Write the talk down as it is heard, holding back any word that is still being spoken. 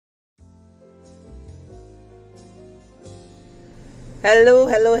Hello,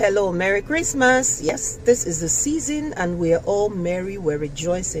 hello, hello. Merry Christmas. Yes, this is the season and we are all merry. We're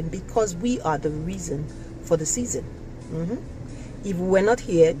rejoicing because we are the reason for the season. If we were not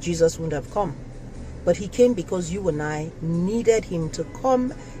here, Jesus wouldn't have come. But he came because you and I needed him to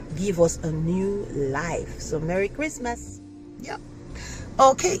come give us a new life. So Merry Christmas. Yeah.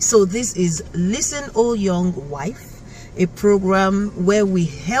 Okay, so this is Listen, O Young Wife, a program where we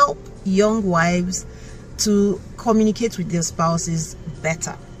help young wives to communicate with their spouses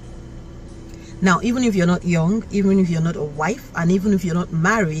better. Now, even if you're not young, even if you're not a wife, and even if you're not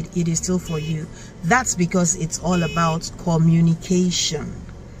married, it is still for you. That's because it's all about communication.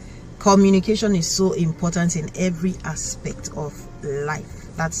 Communication is so important in every aspect of life.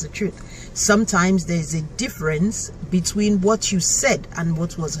 That's the truth. Sometimes there's a difference between what you said and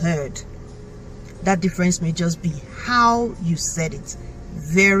what was heard. That difference may just be how you said it.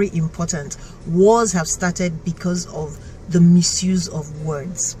 Very important. Wars have started because of the misuse of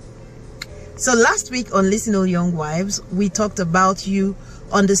words. So last week on Listen, O Young Wives, we talked about you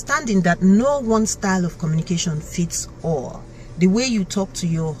understanding that no one style of communication fits all. The way you talk to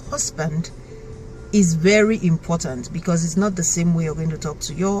your husband is very important because it's not the same way you're going to talk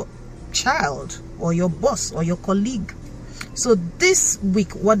to your child or your boss or your colleague. So this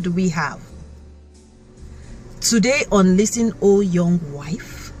week, what do we have? Today on Listen, O Young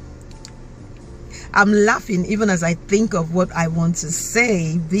Wife, I'm laughing even as I think of what I want to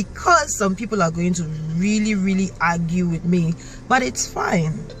say because some people are going to really argue with me, but it's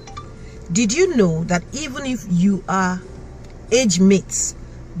fine. Did you know that even if you are age mates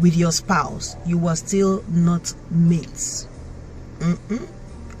with your spouse, you are still not mates?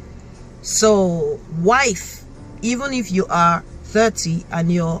 So, wife, even if you are 30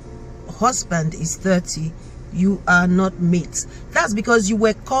 and your husband is 30, you are not mates. That's because you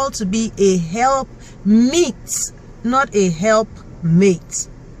were called to be a help meet, not a help mate.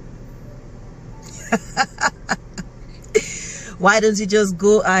 Why don't you just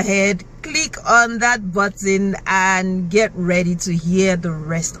go ahead, click on that button and get ready to hear the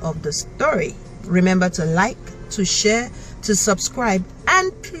rest of the story. Remember to like, to share, to subscribe,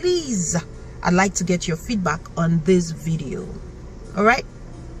 and please, I'd like to get your feedback on this video. All right,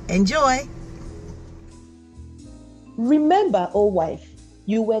 enjoy. Remember, oh wife,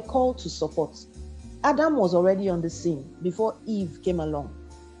 you were called to support. Adam was already on the scene before Eve came along.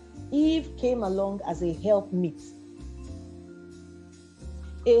 Eve came along as a helpmeet.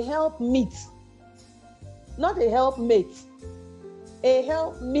 A helpmeet. Not a helpmate. A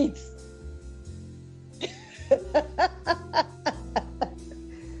helpmeet.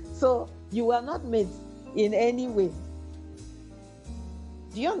 So you were not mates in any way.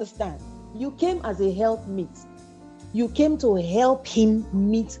 Do you understand? You came as a helpmeet. You came to help him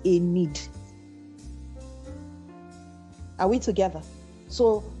meet a need. Are we together?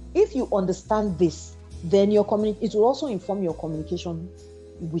 So if you understand this, then it will also inform your communication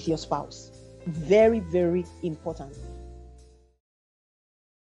with your spouse. Very important.